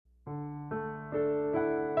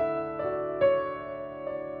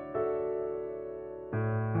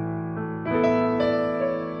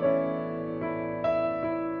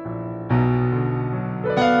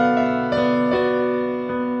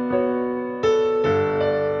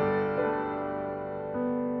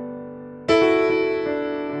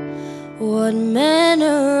What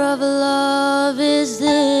manner of love is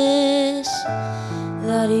this,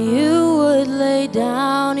 that you would lay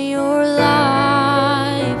down your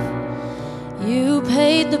life? You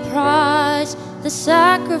paid the price, the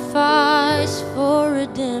sacrifice for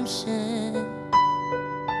redemption.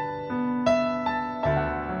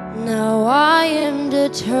 Now I am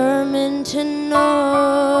determined to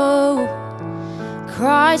know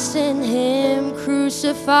Christ in Him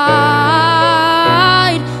crucified.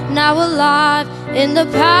 Now alive in the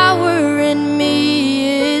power in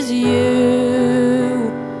me is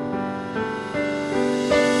you.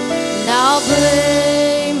 Now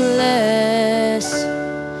blameless,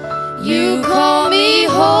 you call me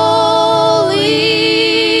holy.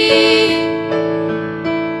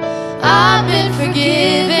 I've been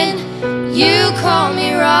forgiven, you call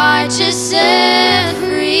me righteous and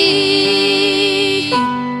free.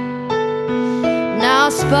 Now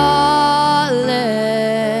spotless,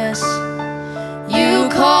 you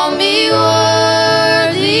call me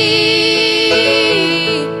worthy.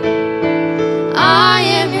 I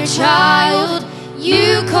am your child,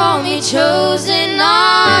 you call me chosen,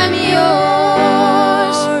 I'm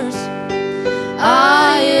yours.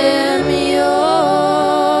 I am yours.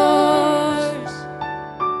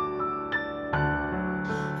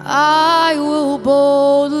 I will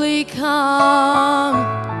boldly come,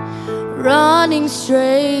 running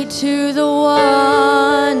straight to the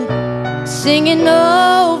one, singing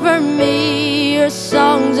over me your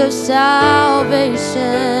songs of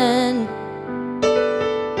salvation.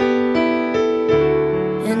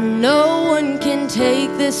 And no one can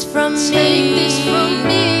take this from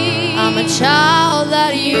me. I'm a child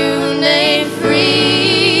that you made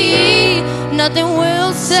free. Nothing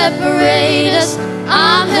will separate us,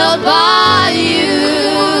 I'm held by you.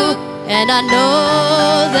 And I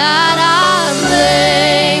know that I'm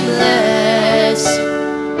blameless,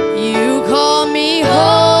 you call me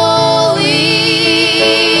holy.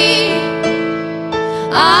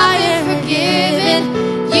 I am forgiven,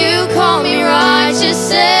 you call me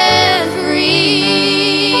righteous and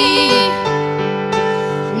free.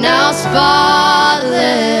 Now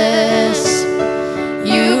spotless,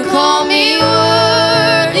 you call me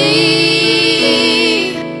worthy.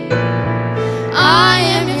 I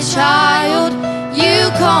am your child, you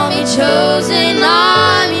call me chosen,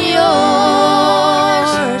 I'm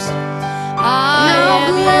yours. I am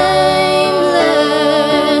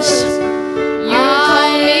blameless, you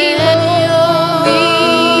call me holy.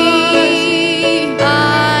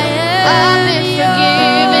 I've been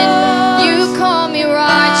forgiven, you call me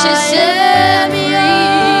righteous and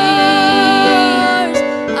free.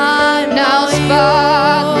 Now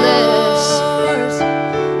spotless,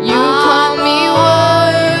 you call me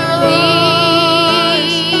worthy.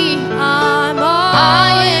 I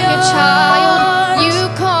am your child, you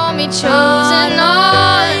call me chosen,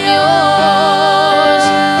 I'm yours.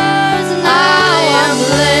 I am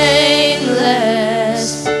blameless,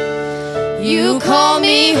 you call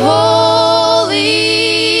me holy.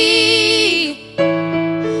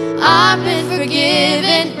 I've been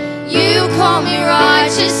forgiven, you call me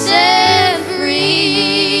righteous and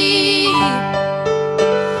free.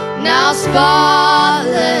 Now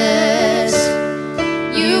spotless,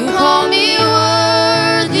 you call me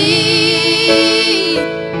worthy.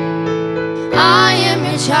 I am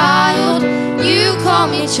your child, you call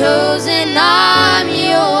me chosen, I'm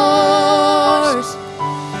yours.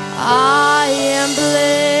 I am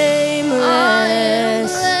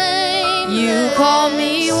blameless, you call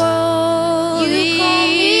me holy.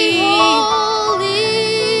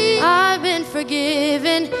 I've been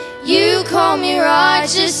forgiven, you call me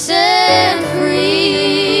righteous and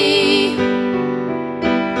free.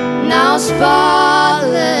 Now spotless,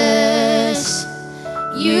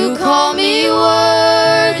 you call me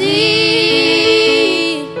worthy.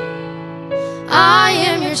 I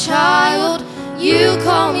am your child, you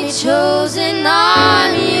call me chosen,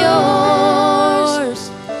 I'm yours.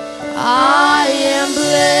 I am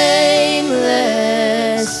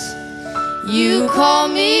blameless, you call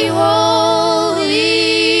me holy.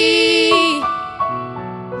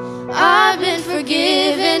 I've been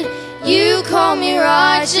forgiven, you call me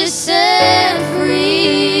righteous and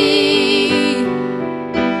free.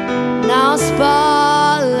 Now spotless,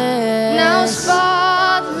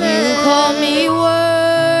 you call me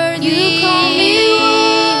worthy.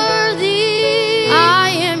 I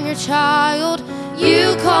am your child,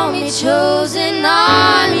 you call me chosen,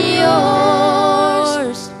 I'm yours.